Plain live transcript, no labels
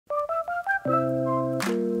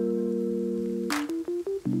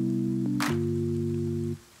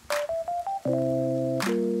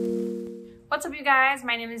you guys,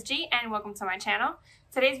 my name is G and welcome to my channel.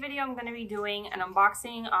 Today's video I'm going to be doing an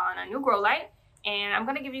unboxing on a new grow light, and I'm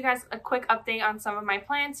going to give you guys a quick update on some of my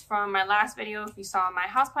plants from my last video. If you saw my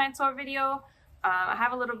houseplant tour video, I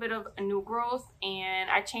have a little bit of a new growth and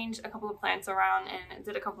I changed a couple of plants around and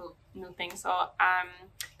did a couple of new things, so I'm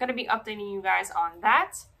going to be updating you guys on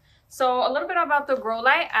that. So a little bit about the grow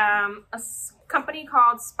light. A company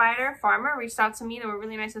called Spider Farmer reached out to me. They were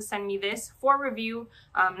really nice to send me this for review.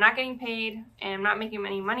 I'm not getting paid and I'm not making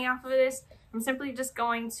any money off of this. I'm simply just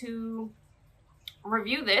going to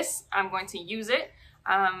review this. I'm going to use it.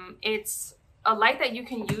 It's a light that you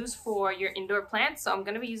can use for your indoor plants, so I'm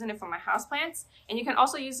going to be using it for my house plants, and you can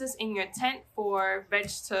also use this in your tent for veg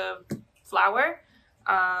to flower.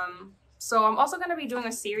 So I'm also going to be doing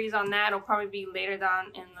a series on that. It'll probably be later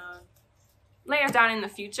down in the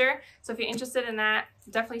future. So if you're interested in that,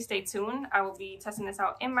 definitely stay tuned. I will be testing this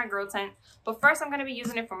out in my grow tent. But first, I'm going to be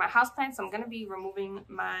using it for my houseplants. So I'm going to be removing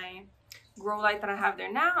my grow light that I have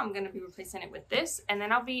there now. I'm going to be replacing it with this. And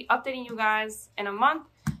then I'll be updating you guys in a month.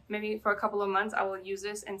 Maybe for a couple of months, I will use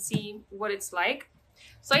this and see what it's like.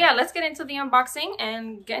 So yeah, let's get into the unboxing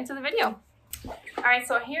and get into the video. All right,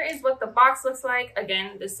 so here is what the box looks like.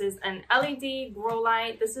 Again, this is an LED grow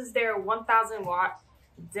light. This is their 1000 watt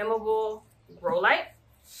dimmable grow light.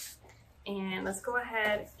 And let's go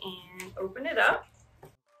ahead and open it up.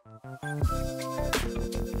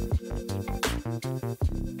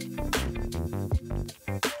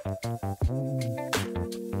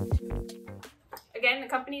 Again, the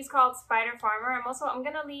company is called Spider Farmer. I'm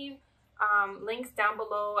gonna leave links down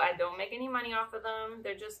below. I don't make any money off of them.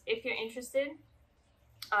 They're just, if you're interested,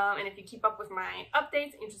 and if you keep up with my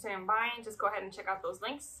updates, interested in buying, just go ahead and check out those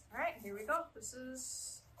links. All right, here we go. This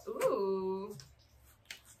is, ooh,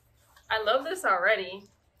 I love this already.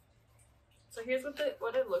 So here's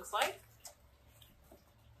what it looks like.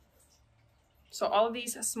 So all of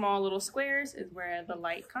these small little squares is where the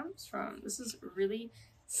light comes from. This is really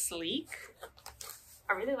sleek.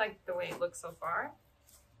 I really like the way it looks so far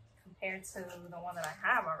compared to the one that I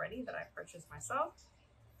have already that I purchased myself.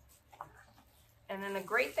 And then the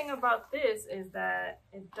great thing about this is that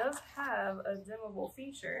it does have a dimmable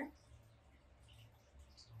feature.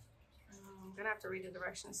 I'm gonna have to read the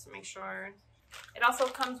directions to make sure. It also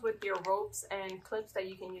comes with your ropes and clips that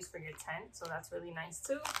you can use for your tent, so that's really nice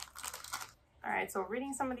too. All right, so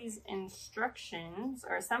reading some of these instructions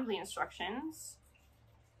or assembly instructions.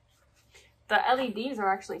 The LEDs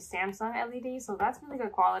are actually Samsung LEDs, so that's really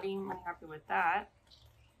good quality. I'm really happy with that.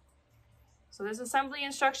 So there's assembly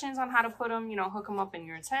instructions on how to put them, hook them up in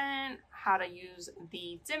your tent, how to use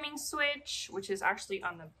the dimming switch, which is actually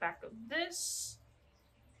on the back of this.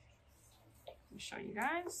 Let me show you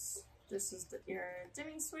guys. This is your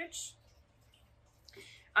dimming switch.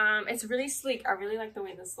 It's really sleek. I really like the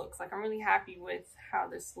way this looks. Like, I'm really happy with how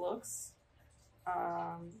this looks.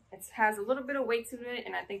 It has a little bit of weight to it,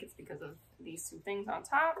 and I think it's because of these two things on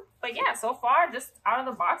top. But yeah, so far, just out of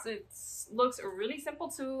the box, it looks really simple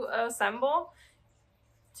to assemble,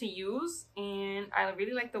 to use, and I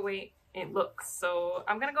really like the way it looks. So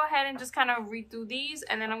I'm gonna go ahead and just kind of read through these,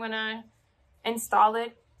 and then I'm gonna install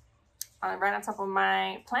it right on top of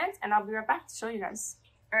my plant, and I'll be right back to show you guys.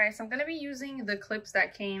 All right, so I'm gonna be using the clips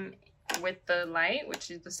that came with the light, which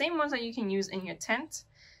is the same ones that you can use in your tent.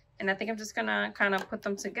 And I think I'm just gonna kind of put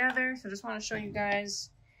them together. So I just want to show you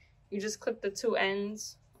guys, you just clip the two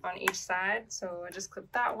ends on each side. So I just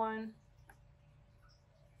clipped that one,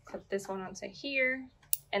 clip this one onto here,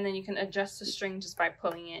 and then you can adjust the string just by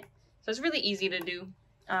pulling it. So it's really easy to do.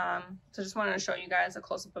 So just wanted to show you guys a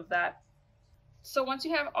close-up of that. So once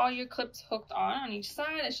you have all your clips hooked on each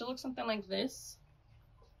side, it should look something like this,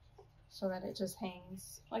 so that it just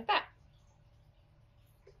hangs like that.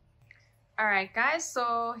 All right, guys,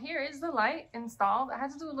 so here is the light installed. I had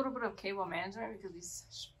to do a little bit of cable management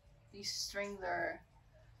because these strings are,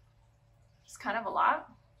 it's kind of a lot.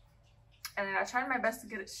 And then I tried my best to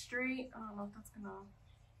get it straight. I don't know if that's gonna,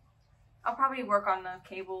 I'll probably work on the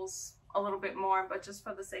cables a little bit more, but just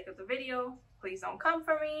for the sake of the video, please don't come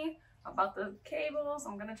for me about the cables.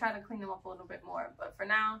 I'm gonna try to clean them up a little bit more, but for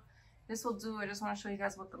now, this will do. I just wanna show you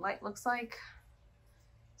guys what the light looks like.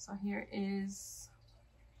 So here is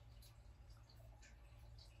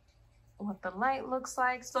what the light looks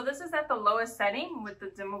like. So this is at the lowest setting with the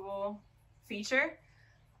dimmable feature.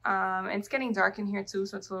 It's getting dark in here too,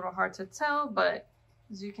 so it's a little hard to tell, but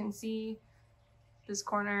as you can see, this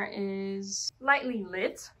corner is lightly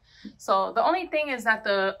lit. So the only thing is that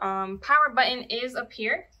the power button is up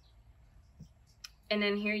here, and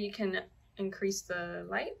then here you can increase the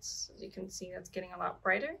lights. As you can see, that's getting a lot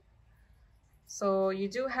brighter. So you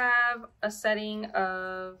do have a setting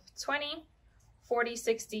of 20, 40,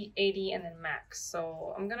 60, 80, and then max.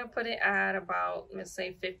 So I'm gonna put it at about, let's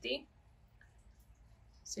say 50.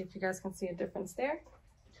 See if you guys can see a difference there.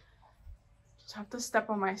 Just have to step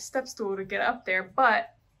on my step stool to get up there,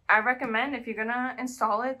 but I recommend if you're gonna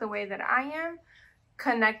install it the way that I am,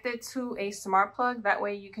 connect it to a smart plug. That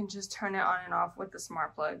way you can just turn it on and off with the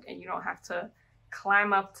smart plug and you don't have to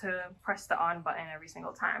climb up to press the on button every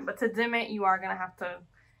single time. But to dim it, you are gonna have to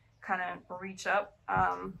kind of reach up.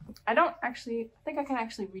 I think I can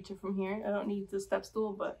actually reach it from here. I don't need the step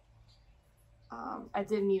stool, but I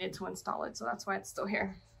did need it to install it, so that's why it's still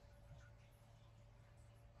here.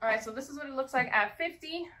 All right, so this is what it looks like at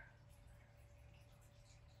 50.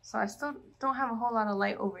 So I still don't have a whole lot of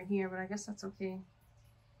light over here, but I guess that's okay.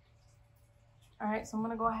 All right, so I'm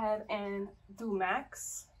gonna go ahead and do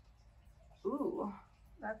max. Ooh,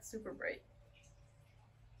 that's super bright.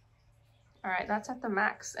 All right, that's at the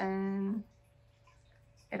max, and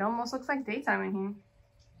it almost looks like daytime in here.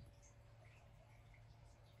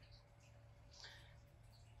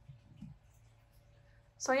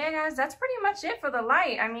 So yeah, guys, that's pretty much it for the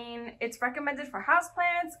light. I mean, it's recommended for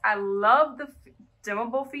houseplants. I love the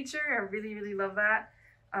dimmable feature. I really, really love that.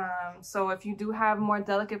 So if you do have more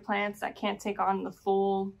delicate plants that can't take on the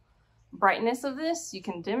full brightness of this, you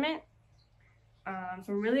can dim it.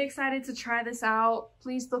 So I'm really excited to try this out.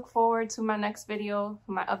 Please look forward to my next video,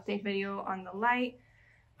 my update video on the light.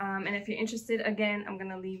 And if you're interested, again, I'm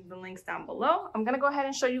gonna leave the links down below. I'm gonna go ahead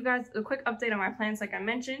and show you guys a quick update on my plants like I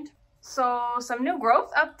mentioned. So some new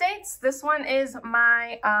growth updates. This one is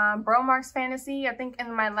my Bromarks Fantasy. I think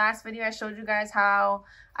in my last video I showed you guys how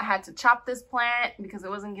I had to chop this plant because it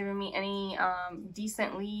wasn't giving me any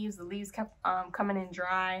decent leaves. The leaves kept coming in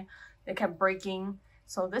dry. They kept breaking.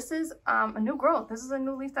 So this is a new growth. This is a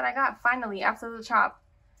new leaf that I got finally after the chop.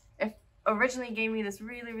 It originally gave me this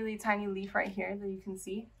really, really tiny leaf right here that you can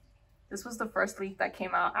see. This was the first leaf that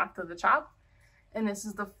came out after the chop. And this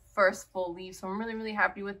is the first full leaf. So I'm really, really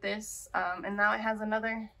happy with this. And now it has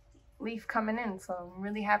another leaf coming in. So I'm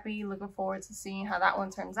really happy, looking forward to seeing how that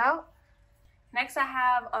one turns out. Next, I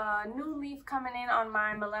have a new leaf coming in on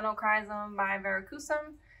my Melanochrysum by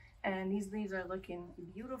Veracruzum. And these leaves are looking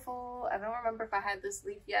beautiful. I don't remember if I had this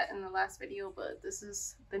leaf yet in the last video, but this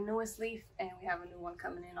is the newest leaf and we have a new one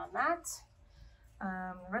coming in on that.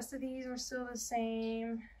 The rest of these are still the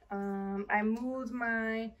same. I moved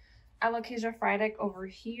my Alocasia Frydek over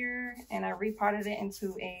here and I repotted it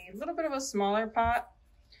into a little bit of a smaller pot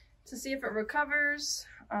to see if it recovers.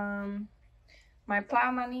 My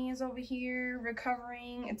Plough-Money is over here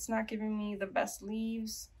recovering. It's not giving me the best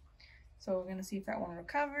leaves. So we're gonna see if that one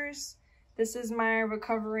recovers. This is my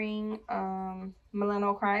recovering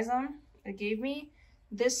Melanochrysum. It gave me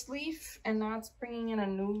this leaf and now it's bringing in a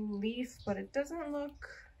new leaf, but it doesn't look,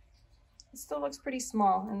 it still looks pretty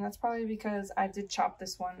small. And that's probably because I did chop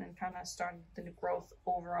this one and kind of started the growth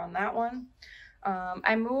over on that one.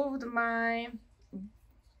 I moved my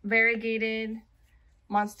variegated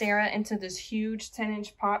Monstera into this huge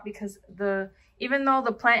 10-inch pot because even though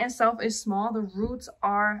the plant itself is small, the roots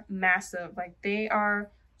are massive. Like they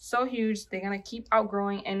are so huge, they're gonna keep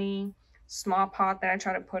outgrowing any small pot that I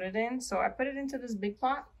try to put it in. So I put it into this big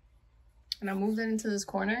pot and I moved it into this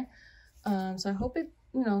corner. So I hope it,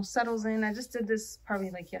 you know, settles in. I just did this probably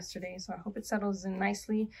like yesterday, so I hope it settles in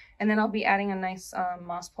nicely. And then I'll be adding a nice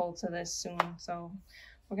moss pole to this soon. So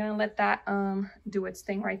we're gonna let that do its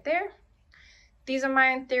thing right there. These are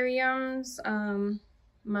my anthuriums,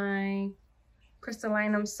 my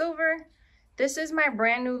crystallinum silver. This is my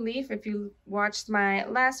brand new leaf. If you watched my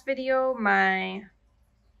last video, my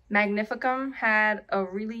magnificum had a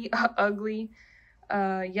really ugly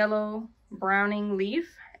yellow browning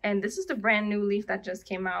leaf, and this is the brand new leaf that just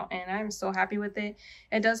came out and I'm so happy with it.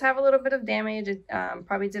 It does have a little bit of damage. It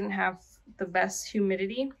probably didn't have the best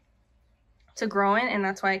humidity to grow in, and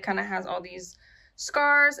that's why it kind of has all these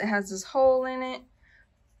scars. It has this hole in it,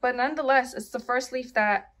 but nonetheless it's the first leaf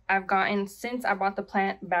that I've gotten since I bought the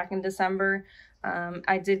plant back in December.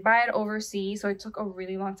 I did buy it overseas, so it took a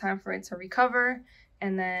really long time for it to recover,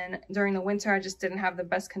 and then during the winter I just didn't have the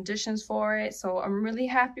best conditions for it. So I'm really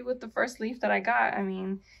happy with the first leaf that I got. I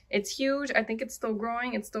mean, it's huge. I think it's still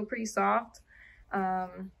growing. It's still pretty soft,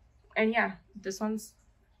 and yeah, this one's,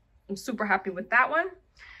 I'm super happy with that one.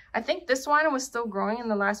 I think this one was still growing in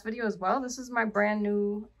the last video as well. This is my brand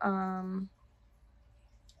new,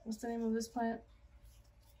 what's the name of this plant?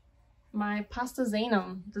 My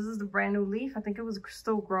Pastazanum. This is the brand new leaf. I think it was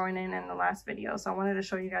still growing in the last video. So I wanted to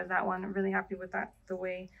show you guys that one. I'm really happy with that, the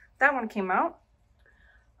way that one came out.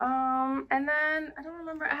 And then, I don't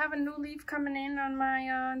remember, I have a new leaf coming in on my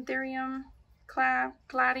Anthurium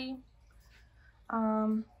Clady.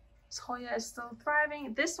 This Hoya is still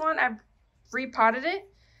thriving. This one, I repotted it.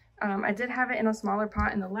 I did have it in a smaller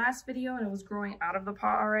pot in the last video and it was growing out of the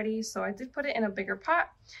pot already. So I did put it in a bigger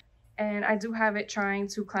pot. And I do have it trying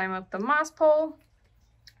to climb up the moss pole.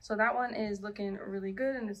 So that one is looking really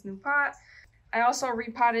good in this new pot. I also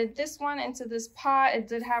repotted this one into this pot. It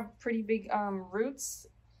did have pretty big roots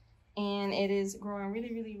and it is growing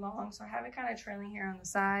really, really long. So I have it kind of trailing here on the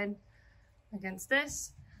side against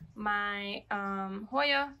this. My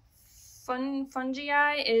Hoya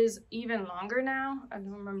fungi is even longer now. I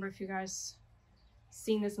don't remember if you guys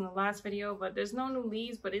seen this in the last video, but there's no new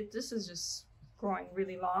leaves, but this is just growing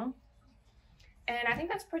really long. And I think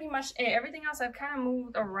that's pretty much it. Everything else I've kind of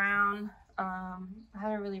moved around. I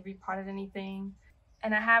haven't really repotted anything.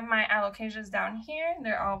 And I have my alocasias down here.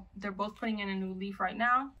 They're both putting in a new leaf right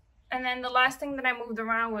now. And then the last thing that I moved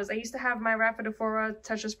around was I used to have my Rhaphidophora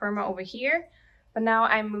tetrasperma over here, but now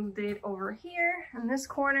I moved it over here in this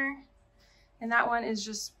corner. And that one is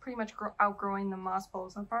just pretty much outgrowing the moss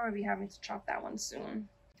poles. I'll probably be having to chop that one soon.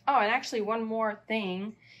 Oh, and actually one more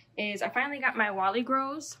thing is I finally got my Wally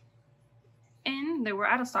Grows in. They were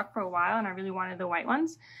out of stock for a while and I really wanted the white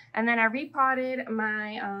ones. And then I repotted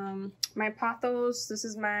my my pothos. This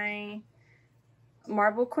is my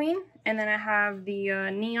Marble Queen, and then I have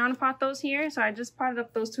the neon pothos here. So I just potted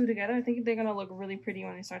up those two together. I think they're gonna look really pretty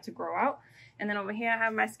when they start to grow out. And then over here I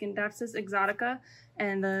have my Scindapsus exotica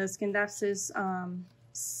and the Scindapsus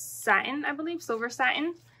satin, I believe, silver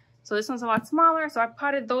satin. So this one's a lot smaller, so I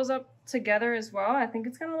potted those up together as well. I think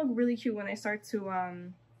it's gonna look really cute when they start to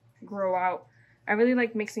grow out. I really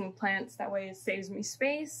like mixing plants, that way it saves me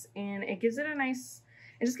space and it gives it a nice,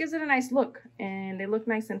 it just gives it a nice look, and they look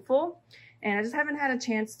nice and full. And I just haven't had a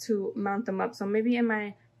chance to mount them up, so maybe in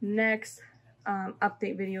my next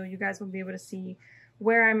update video you guys will be able to see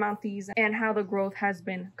where I mount these and how the growth has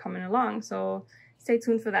been coming along. So stay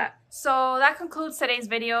tuned for that. So that concludes today's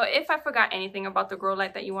video. If I forgot anything about the grow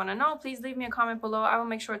light that you want to know, please leave me a comment below. I will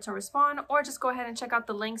make sure to respond, or just go ahead and check out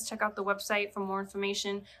the links, check out the website for more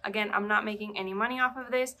information. Again, I'm not making any money off of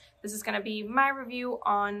this. This is going to be my review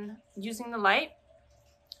on using the light.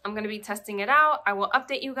 I'm going to be testing it out. I will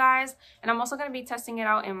update you guys, and I'm also going to be testing it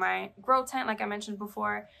out in my grow tent like I mentioned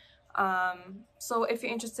before. So if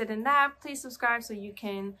you're interested in that, please subscribe so you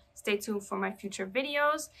can stay tuned for my future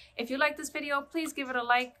videos. If you like this video, please give it a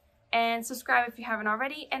like and subscribe if you haven't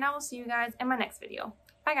already, and I will see you guys in my next video.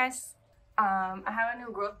 Bye guys. I have a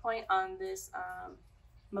new growth point on this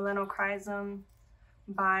Melanochrysum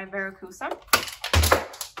by Verrucosa.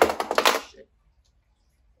 Shit.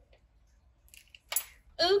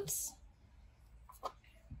 Oops.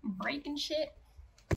 Breaking shit.